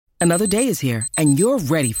Another day is here, and you're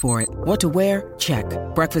ready for it. What to wear? Check.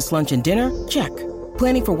 Breakfast, lunch, and dinner? Check.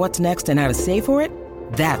 Planning for what's next and how to save for it?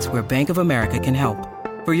 That's where Bank of America can help.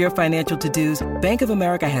 For your financial to-dos, Bank of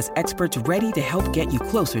America has experts ready to help get you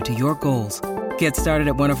closer to your goals. Get started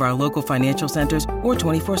at one of our local financial centers or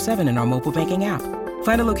 24/7 in our mobile banking app.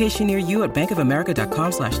 Find a location near you at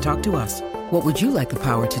bankofamerica.com/talktous. What would you like the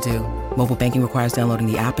power to do? Mobile banking requires downloading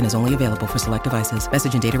the app and is only available for select devices.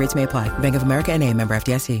 Message and data rates may apply. Bank of America N.A., member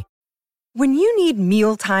FDIC. When you need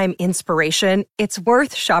mealtime inspiration, it's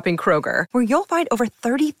worth shopping Kroger, where you'll find over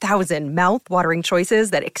 30,000 mouth-watering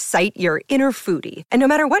choices that excite your inner foodie. And no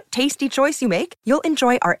matter what tasty choice you make, you'll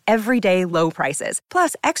enjoy our everyday low prices,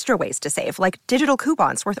 plus extra ways to save, like digital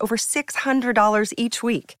coupons worth over $600 each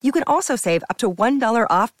week. You can also save up to $1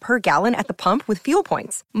 off per gallon at the pump with fuel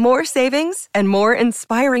points. More savings and more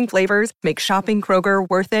inspiring flavors make shopping Kroger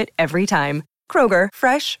worth it every time. Kroger,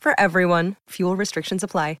 fresh for everyone. Fuel restrictions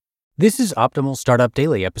apply. This is Optimal Startup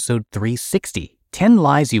Daily, episode 360, 10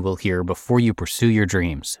 Lies You Will Hear Before You Pursue Your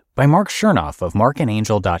Dreams, by Mark Chernoff of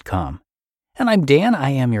markandangel.com. And I'm Dan. I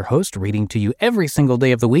am your host, reading to you every single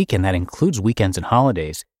day of the week, and that includes weekends and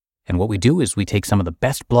holidays. And what we do is we take some of the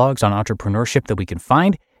best blogs on entrepreneurship that we can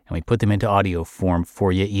find, and we put them into audio form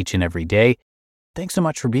for you each and every day. Thanks so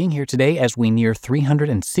much for being here today as we near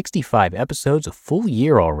 365 episodes, a full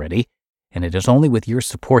year already. And it is only with your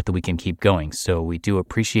support that we can keep going, so we do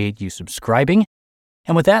appreciate you subscribing.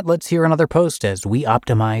 And with that, let's hear another post as we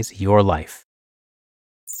optimize your life.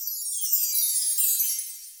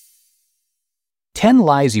 10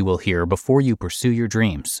 Lies You Will Hear Before You Pursue Your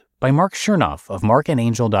Dreams, by Mark Chernoff of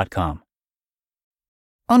markandangel.com.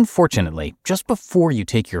 Unfortunately, just before you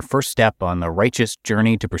take your first step on the righteous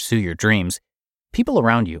journey to pursue your dreams, people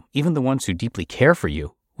around you, even the ones who deeply care for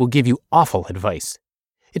you, will give you awful advice.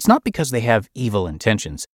 It's not because they have evil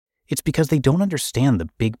intentions. It's because they don't understand the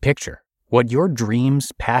big picture, what your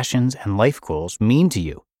dreams, passions, and life goals mean to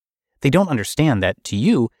you. They don't understand that, to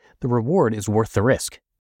you, the reward is worth the risk.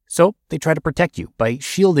 So they try to protect you by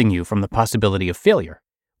shielding you from the possibility of failure,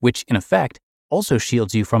 which, in effect, also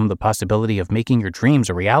shields you from the possibility of making your dreams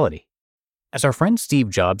a reality. As our friend Steve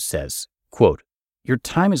Jobs says, quote, "Your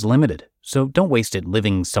time is limited, so don't waste it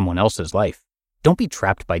living someone else's life. Don't be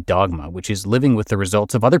trapped by dogma, which is living with the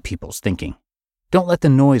results of other people's thinking. Don't let the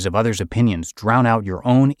noise of others' opinions drown out your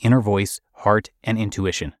own inner voice, heart, and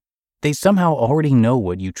intuition. They somehow already know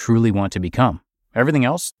what you truly want to become. Everything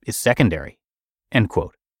else is secondary." End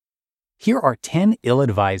quote. Here are 10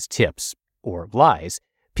 ill-advised tips, or lies,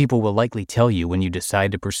 people will likely tell you when you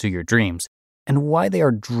decide to pursue your dreams, and why they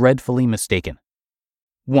are dreadfully mistaken.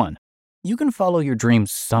 1. You can follow your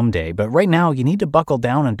dreams someday, but right now you need to buckle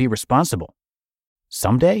down and be responsible.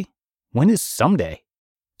 Someday? When is someday?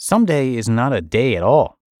 Someday is not a day at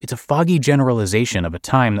all. It's a foggy generalization of a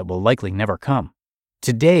time that will likely never come.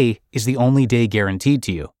 Today is the only day guaranteed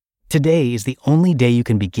to you. Today is the only day you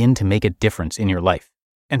can begin to make a difference in your life.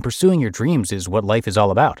 And pursuing your dreams is what life is all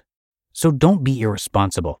about. So don't be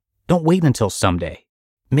irresponsible. Don't wait until someday.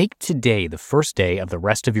 Make today the first day of the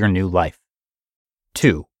rest of your new life.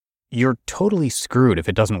 2. You're totally screwed if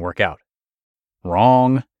it doesn't work out.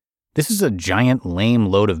 Wrong. This is a giant lame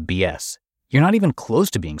load of BS. You're not even close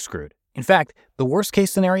to being screwed. In fact, the worst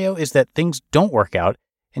case scenario is that things don't work out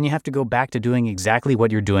and you have to go back to doing exactly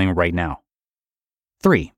what you're doing right now.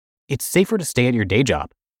 3. It's safer to stay at your day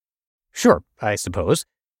job. Sure, I suppose.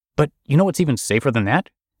 But you know what's even safer than that?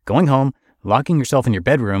 Going home, locking yourself in your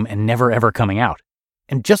bedroom, and never ever coming out.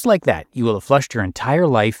 And just like that, you will have flushed your entire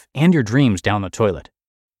life and your dreams down the toilet.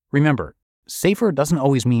 Remember, safer doesn't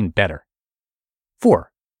always mean better. 4.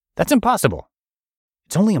 That's impossible.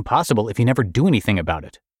 It's only impossible if you never do anything about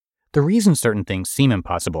it. The reason certain things seem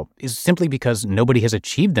impossible is simply because nobody has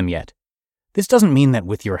achieved them yet. This doesn't mean that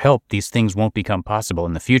with your help, these things won't become possible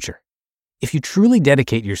in the future. If you truly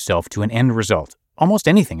dedicate yourself to an end result, almost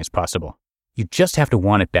anything is possible. You just have to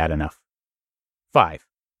want it bad enough. 5.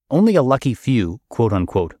 Only a lucky few, quote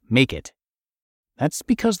unquote, make it. That's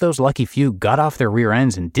because those lucky few got off their rear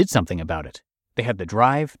ends and did something about it. They had the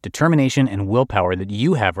drive, determination, and willpower that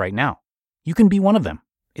you have right now. You can be one of them.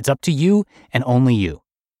 It's up to you and only you.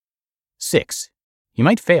 6. You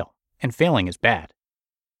might fail, and failing is bad.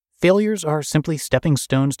 Failures are simply stepping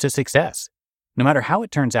stones to success. No matter how it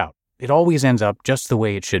turns out, it always ends up just the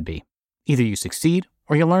way it should be. Either you succeed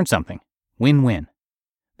or you learn something. Win-win.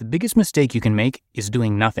 The biggest mistake you can make is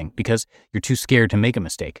doing nothing because you're too scared to make a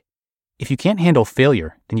mistake. If you can't handle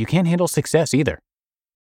failure, then you can't handle success either.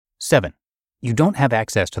 7. You don't have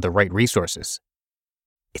access to the right resources.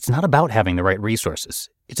 It's not about having the right resources.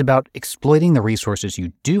 It's about exploiting the resources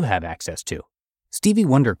you do have access to. Stevie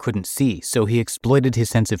Wonder couldn't see, so he exploited his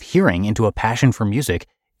sense of hearing into a passion for music,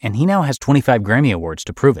 and he now has 25 Grammy Awards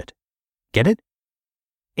to prove it. Get it?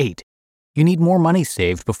 8. You need more money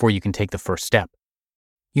saved before you can take the first step.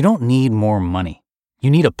 You don't need more money. You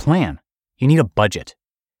need a plan. You need a budget.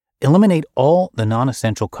 Eliminate all the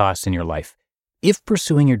non-essential costs in your life. If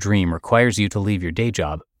pursuing your dream requires you to leave your day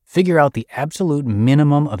job, figure out the absolute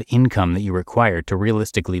minimum of income that you require to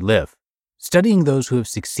realistically live. Studying those who have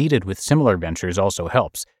succeeded with similar ventures also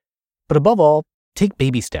helps. But above all, take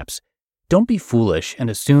baby steps. Don't be foolish and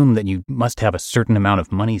assume that you must have a certain amount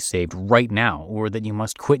of money saved right now or that you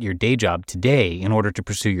must quit your day job today in order to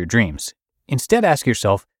pursue your dreams. Instead, ask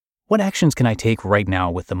yourself, what actions can I take right now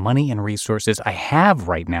with the money and resources I have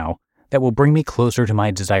right now that will bring me closer to my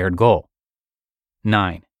desired goal?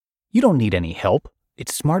 9. You don't need any help.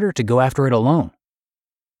 It's smarter to go after it alone.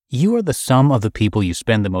 You are the sum of the people you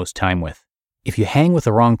spend the most time with. If you hang with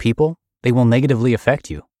the wrong people, they will negatively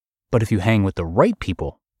affect you. But if you hang with the right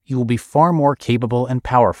people, you will be far more capable and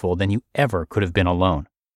powerful than you ever could have been alone.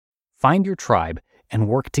 Find your tribe and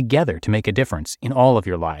work together to make a difference in all of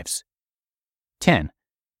your lives. 10.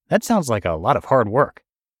 That sounds like a lot of hard work.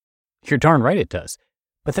 You're darn right it does,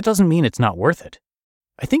 but that doesn't mean it's not worth it.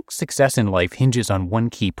 I think success in life hinges on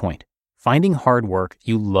one key point: finding hard work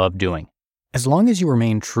you love doing. As long as you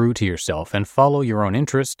remain true to yourself and follow your own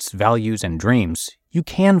interests, values, and dreams, you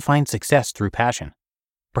can find success through passion.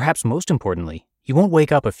 Perhaps most importantly, you won't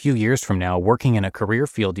wake up a few years from now working in a career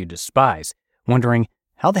field you despise, wondering,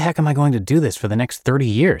 how the heck am I going to do this for the next 30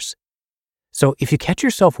 years? So if you catch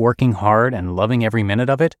yourself working hard and loving every minute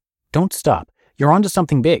of it, don't stop. You're onto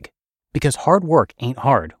something big. Because hard work ain't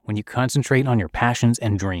hard when you concentrate on your passions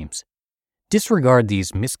and dreams. Disregard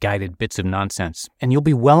these misguided bits of nonsense, and you'll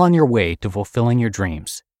be well on your way to fulfilling your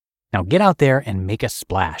dreams. Now get out there and make a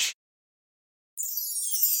splash.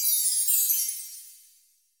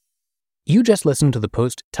 You just listened to the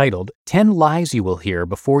post titled 10 Lies You Will Hear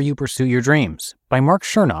Before You Pursue Your Dreams by Mark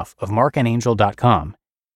Chernoff of markandangel.com.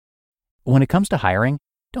 When it comes to hiring,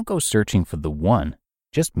 don't go searching for the one.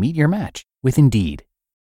 Just meet your match with Indeed.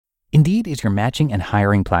 Indeed is your matching and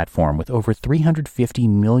hiring platform with over 350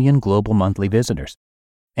 million global monthly visitors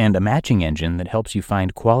and a matching engine that helps you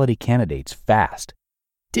find quality candidates fast.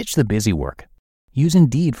 Ditch the busy work. Use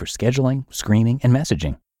Indeed for scheduling, screening, and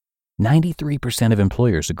messaging. 93% of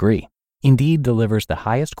employers agree. Indeed delivers the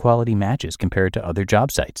highest quality matches compared to other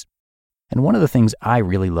job sites. And one of the things I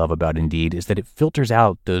really love about Indeed is that it filters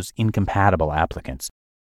out those incompatible applicants.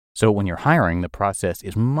 So when you're hiring, the process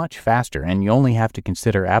is much faster and you only have to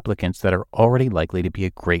consider applicants that are already likely to be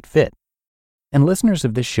a great fit. And listeners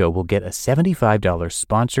of this show will get a $75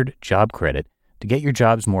 sponsored job credit to get your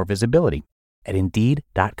jobs more visibility at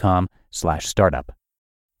Indeed.com/startup.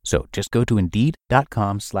 So just go to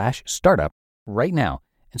Indeed.com/startup right now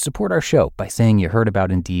and support our show by saying you heard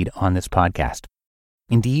about Indeed on this podcast.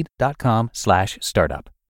 Indeed.com/startup.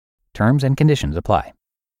 Terms and conditions apply.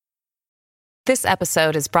 This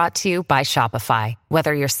episode is brought to you by Shopify.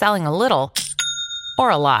 Whether you're selling a little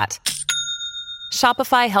or a lot,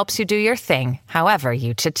 Shopify helps you do your thing, however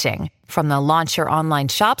you cha-ching. From the launch your online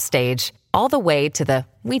shop stage, all the way to the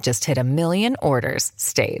we just hit 1 million orders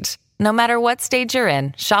stage. No matter what stage you're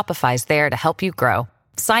in, Shopify's there to help you grow.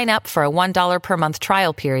 Sign up for a $1 per month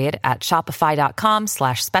trial period at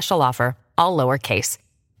shopify.com/special offer, all lowercase.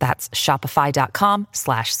 That's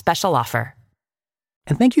shopify.com/special offer.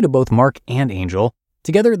 And thank you to both Mark and Angel.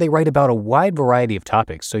 Together, they write about a wide variety of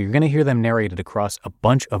topics, so you're going to hear them narrated across a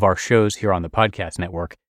bunch of our shows here on the podcast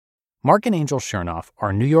network. Mark and Angel Chernoff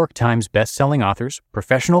are New York Times best-selling authors,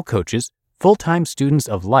 professional coaches, full-time students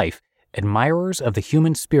of life, admirers of the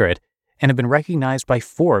human spirit, and have been recognized by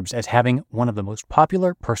Forbes as having one of the most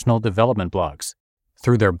popular personal development blogs.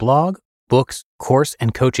 Through their blog, books, course,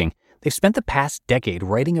 and coaching, they've spent the past decade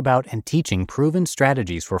writing about and teaching proven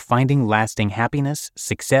strategies for finding lasting happiness,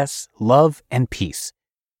 success, love, and peace.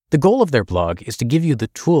 The goal of their blog is to give you the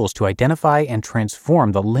tools to identify and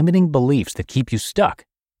transform the limiting beliefs that keep you stuck.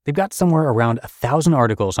 They've got somewhere around 1,000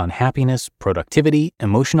 articles on happiness, productivity,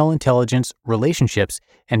 emotional intelligence, relationships,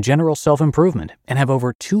 and general self-improvement, and have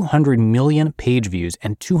over 200 million page views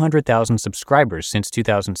and 200,000 subscribers since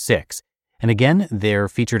 2006. And again, they're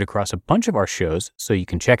featured across a bunch of our shows, so you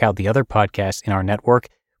can check out the other podcasts in our network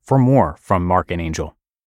for more from Mark and Angel.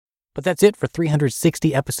 But that's it for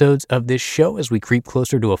 360 episodes of this show as we creep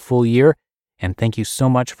closer to a full year. And thank you so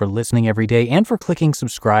much for listening every day and for clicking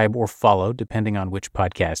subscribe or follow, depending on which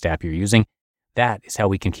podcast app you're using. That is how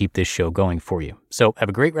we can keep this show going for you. So have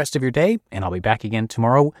a great rest of your day, and I'll be back again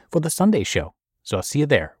tomorrow for the Sunday show. So I'll see you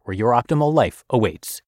there, where your optimal life awaits.